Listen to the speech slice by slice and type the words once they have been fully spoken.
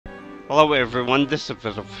Hello everyone, this is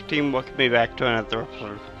Visual15. Welcome me back to another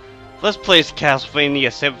episode. Let's play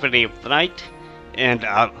Castlevania Symphony of the Night. And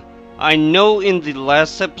I know in the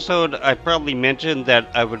last episode I probably mentioned that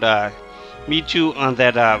I would meet you on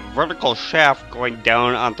that vertical shaft going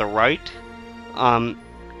down on the right.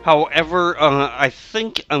 However, I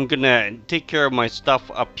think I'm gonna take care of my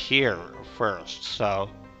stuff up here first. So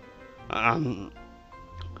I'm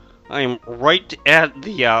right at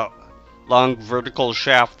the long vertical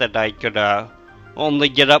shaft that I could only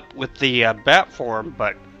get up with the bat form,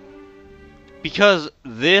 but because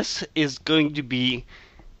this is going to be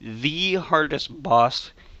the hardest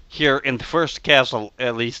boss here in the first castle,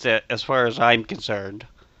 at least as far as I'm concerned,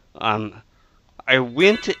 I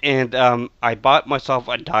went and I bought myself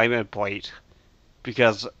a diamond plate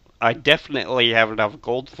because I definitely have enough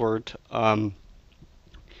gold for it.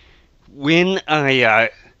 When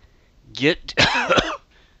I get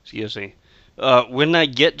excuse me. When I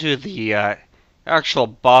get to the actual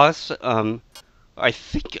boss, I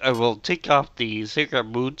think I will take off the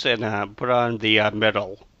sacred boots and put on the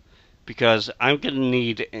medal, because I'm gonna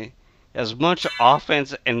need as much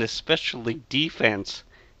offense and especially defense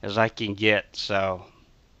as I can get. So,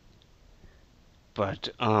 but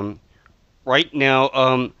right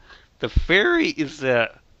now, the fairy is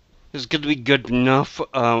gonna be good enough.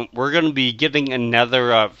 We're gonna be getting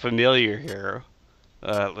another familiar here.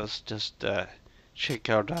 Let's just check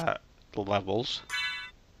out the levels.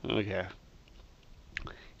 Okay.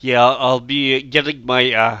 Yeah, I'll be getting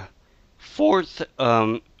my fourth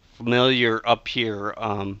familiar up here.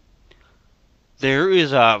 There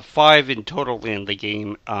is 5 in total in the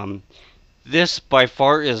game. This by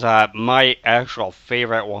far is my actual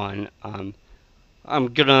favorite one.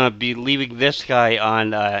 I'm gonna be leaving this guy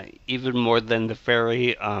on even more than the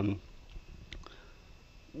fairy.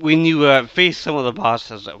 When you face some of the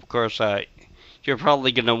bosses, of course, you're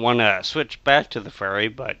probably going to want to switch back to the fairy,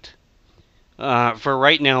 but for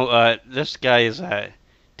right now, this guy is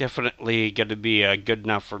definitely going to be good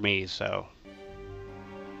enough for me, so.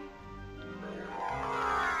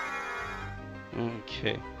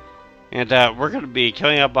 Okay. And we're going to be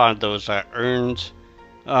coming up on those urns.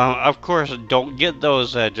 Of course, don't get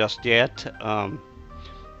those just yet.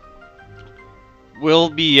 We'll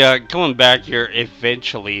be coming back here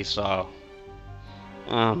eventually, so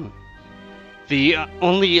the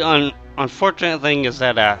only unfortunate thing is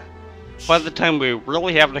that by the time we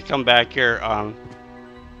really have to come back here,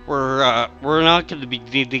 we're not going to be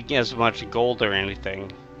needing as much gold or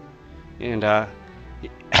anything. And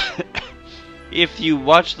if you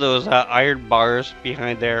watch those iron bars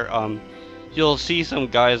behind there, you'll see some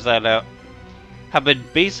guys that have been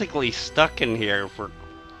basically stuck in here for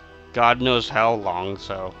God knows how long,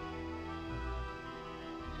 so.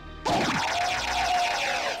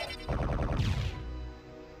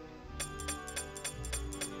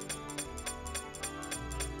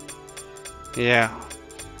 Yeah.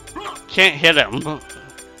 Can't hit them.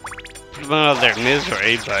 Put them out of their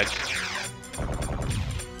misery, but.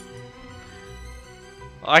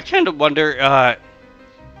 I kind of wonder,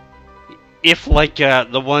 if, like,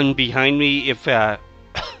 the one behind me, if,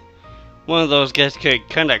 one of those guys could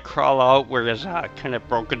kind of crawl out where it's kind of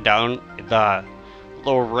broken down in the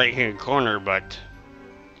lower right hand corner, but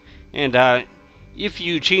and if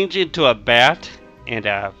you change it to a bat and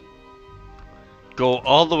go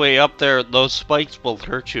all the way up there, those spikes will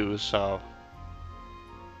hurt you. So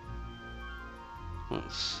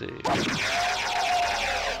let's see.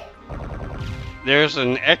 There's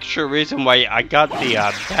an extra reason why I got the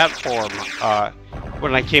bat form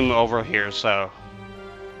when I came over here, so.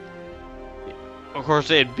 Of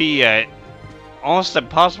course, it'd be almost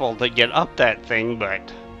impossible to get up that thing, but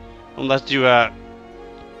unless you,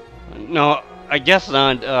 no, I guess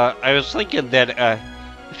not. I was thinking that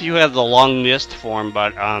if you have the long mist form,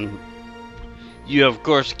 but you of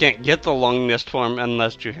course can't get the long mist form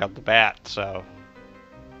unless you have the bat. So,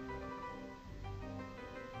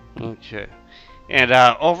 okay, and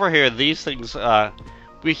over here, these things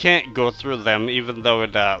we can't go through them, even though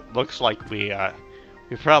it looks like we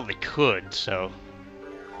probably could, so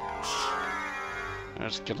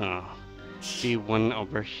there's gonna be one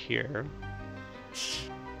over here.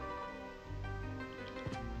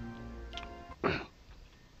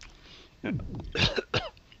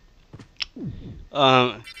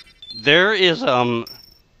 There is a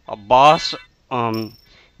boss in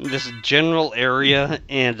this general area,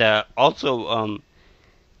 and also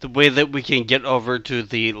the way that we can get over to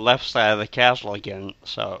the left side of the castle again.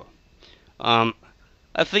 So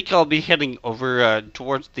I think I'll be heading over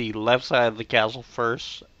towards the left side of the castle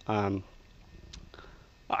first. I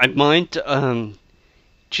might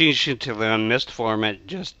change into the mist form and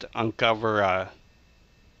just uncover,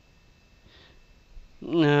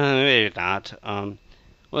 no, maybe not. I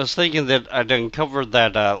was thinking that I'd uncover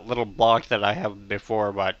that, little block that I have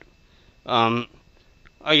before, but, I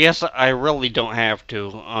guess I really don't have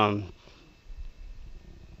to.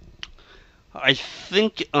 I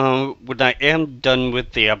think, when I am done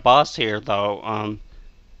with the boss here, though,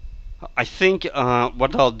 I think,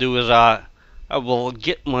 what I'll do is, I will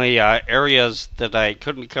get my, areas that I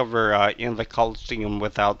couldn't cover, in the Coliseum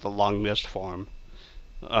without the long mist form.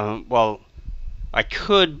 Well, I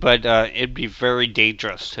could, but, it'd be very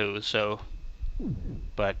dangerous, too, so,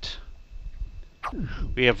 but,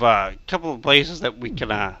 we have a couple of places that we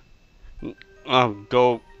can,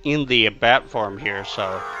 go in the bat form here,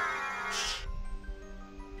 so.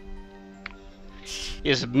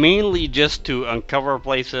 It's mainly just to uncover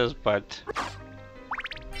places, but.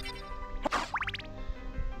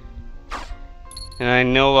 And I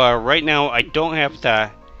know, right now I don't have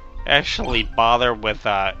to actually bother with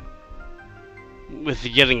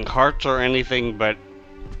getting hearts or anything, but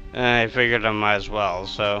I figured I might as well,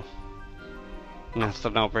 so.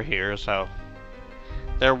 Nothing over here, so.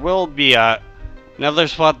 There will be, another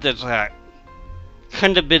spot that's,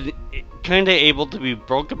 kinda able to be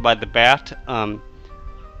broken by the bat.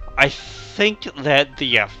 I think that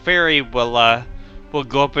the fairy will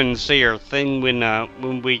go up and say her thing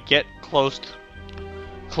when we get close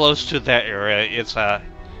to that area. It's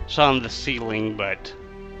on the ceiling, but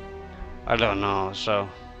I don't know. So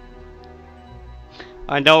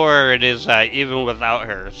I know where it is even without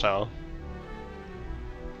her. So,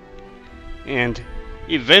 and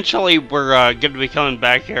eventually we're gonna be coming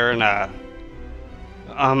back here and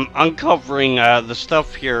uncovering the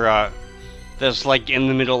stuff here. That's like in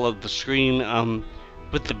the middle of the screen,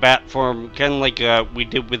 with the bat form, kind of like we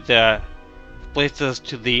did with the places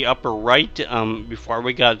to the upper right, before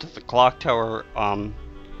we got to the clock tower.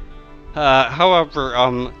 However,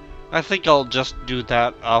 I think I'll just do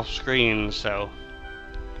that off screen, so.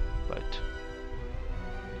 But.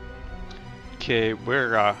 Okay,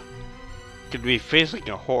 we're, gonna be facing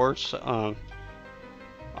a horse. I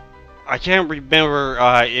can't remember,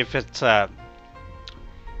 if it's,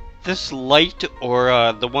 this light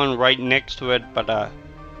or the one right next to it, but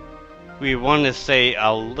we want to say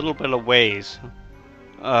a little bit of ways,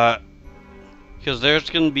 because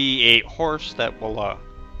there's going to be a horse that will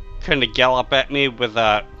kind of gallop at me with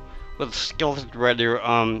a skeleton rider.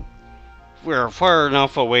 We're far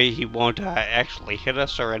enough away he won't actually hit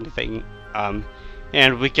us or anything, and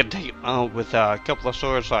we can take it with a couple of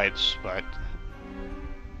sword fights, but.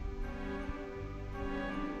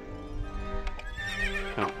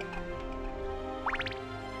 Oh.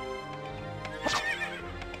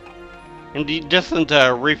 And he doesn't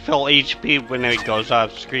refill HP when it goes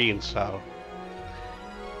off screen, so.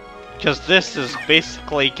 Because this is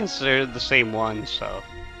basically considered the same one, so.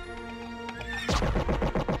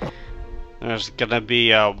 There's gonna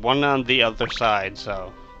be one on the other side,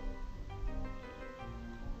 so.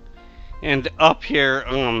 And up here,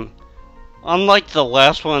 unlike the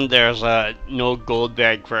last one, there's no gold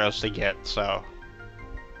bag for us to get, so.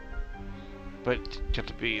 But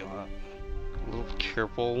gotta be a little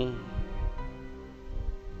careful.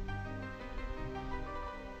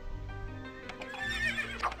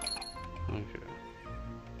 Okay.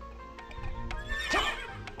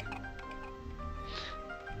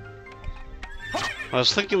 I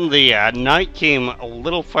was thinking the night came a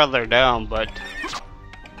little farther down, but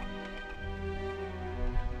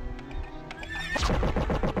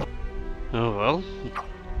oh well.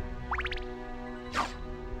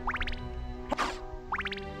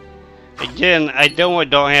 Again, I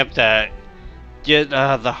don't have to get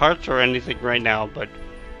the hearts or anything right now, but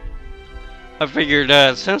I figured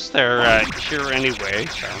since they're here anyway,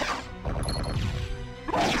 so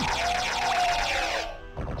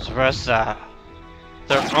for us, there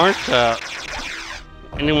aren't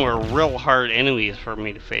any more real hard enemies for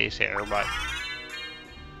me to face here, but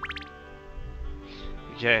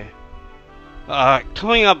okay.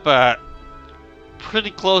 Coming up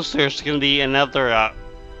pretty close, there's gonna be another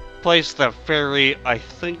place the fairy, I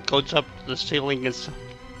think, goes up to the ceiling and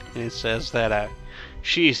it says that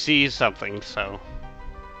she sees something, so.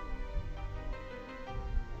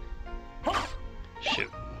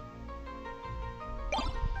 Shoot.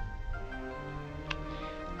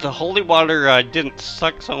 The holy water didn't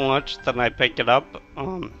suck so much that I picked it up.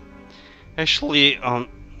 Actually, now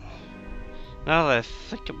that I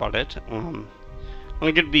think about it, I'm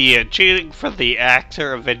gonna be cheating for the axe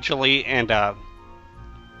here eventually, and I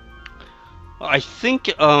think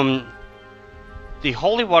the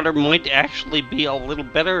holy water might actually be a little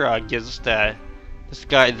better against this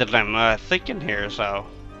guy that I'm thinking here. So,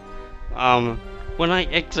 when I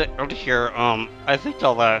exit out of here, I think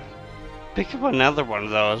I'll pick up another one of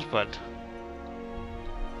those, but.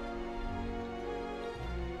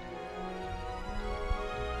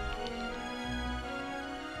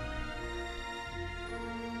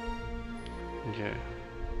 Okay.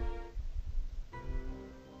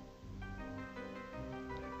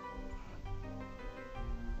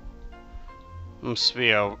 Must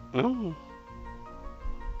be a no.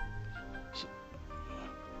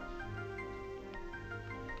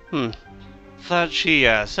 Thought she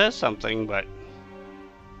said something, but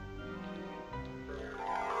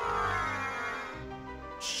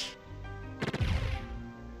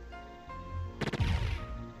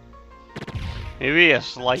maybe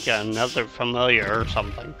it's like another familiar or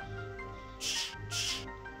something.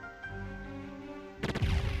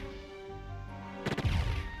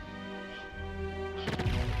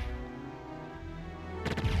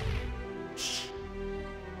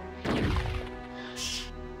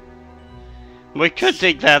 We could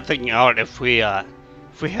take that thing out if we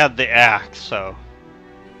had the axe, so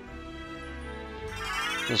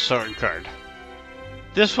the sword card.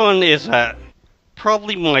 This one is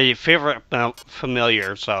probably my favorite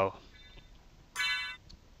familiar, so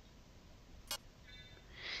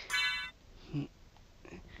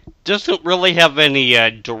doesn't really have any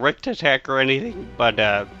direct attack or anything, but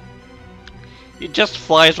it just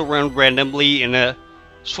flies around randomly and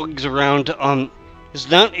swings around. It's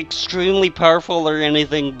not extremely powerful or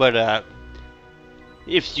anything, but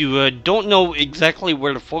if you don't know exactly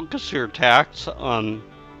where to focus your attacks,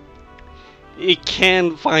 it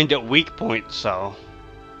can find a weak point, so.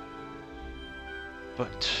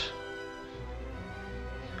 But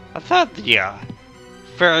I thought the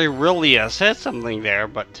fairy really said something there,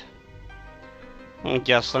 but I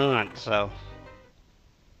guess not, so.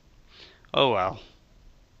 Oh well.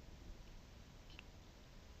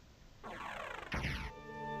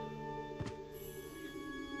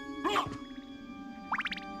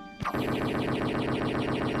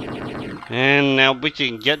 And now we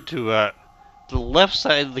can get to the left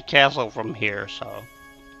side of the castle from here, so.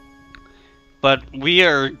 But we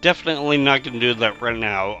are definitely not going to do that right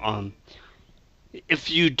now. If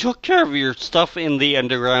you took care of your stuff in the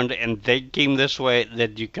underground and they came this way,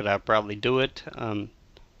 then you could probably do it.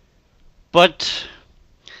 But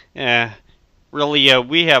really,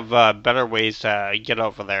 we have better ways to get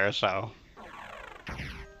over there, so.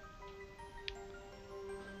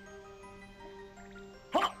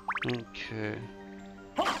 Okay.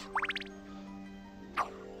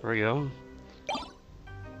 There we go.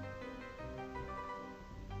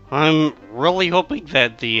 I'm really hoping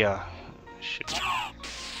that the shit.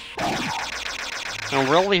 I'm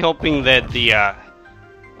really hoping that the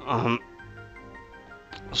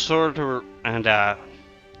sword and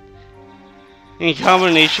in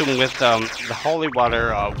combination with the holy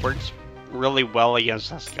water works really well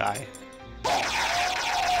against this guy.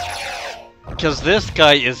 Because this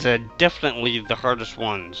guy is definitely the hardest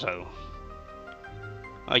one, so.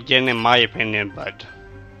 Again, in my opinion, but.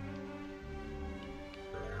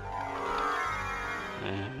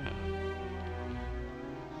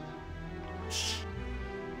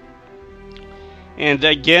 And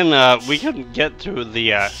again, we couldn't get through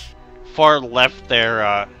the far left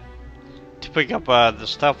there to pick up the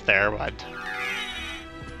stuff there, but.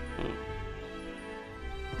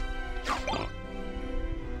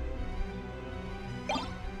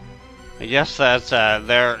 I guess that's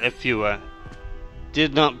there if you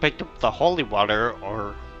did not pick up the holy water,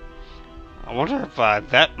 or I wonder if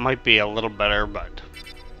that might be a little better, but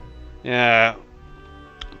yeah,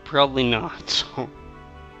 probably not. So.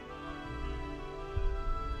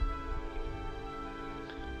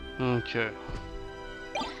 Okay,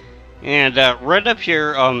 and right up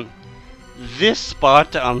here, this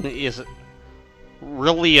spot is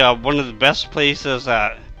really one of the best places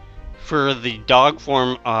for the dog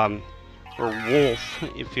form or wolf,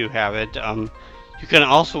 if you have it. You can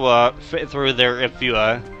also fit through there if you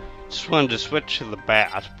just wanted to switch to the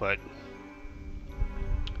bat, but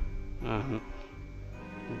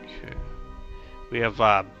okay. We have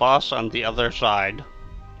boss on the other side.